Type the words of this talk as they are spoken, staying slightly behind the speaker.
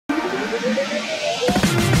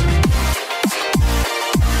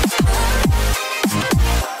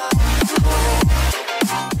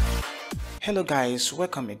Hello guys,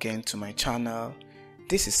 welcome again to my channel.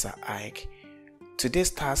 This is Sir Ike. Today's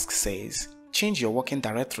task says change your working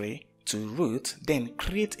directory to root, then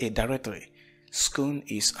create a directory. Skoon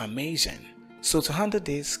is amazing. So to handle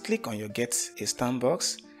this, click on your Get a Stamp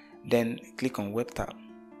box, then click on Web tab.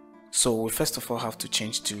 So we first of all have to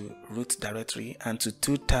change to root directory and to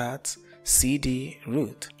cd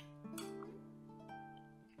root.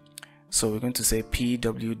 So we're going to say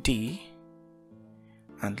pwd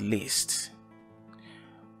and list.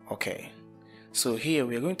 Okay, so here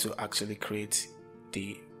we're going to actually create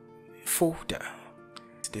the folder.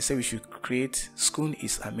 They say we should create Skoon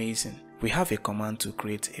is amazing. We have a command to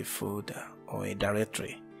create a folder or a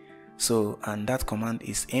directory. So, and that command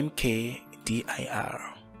is mkdir.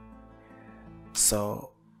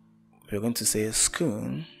 So we're going to say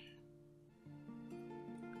Skoon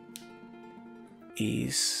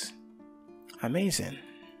is amazing.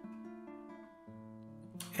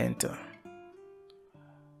 Enter.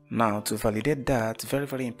 Now to validate that,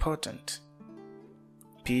 very important,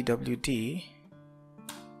 pwd,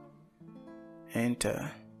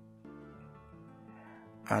 enter,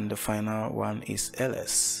 and the final one is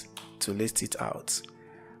ls to list it out.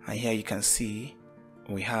 And here you can see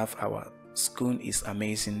we have our Skoon is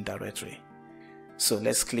amazing directory. So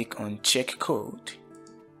let's click on check code.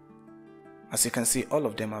 As you can see, all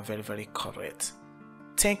of them are very correct.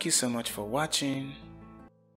 Thank you so much for watching.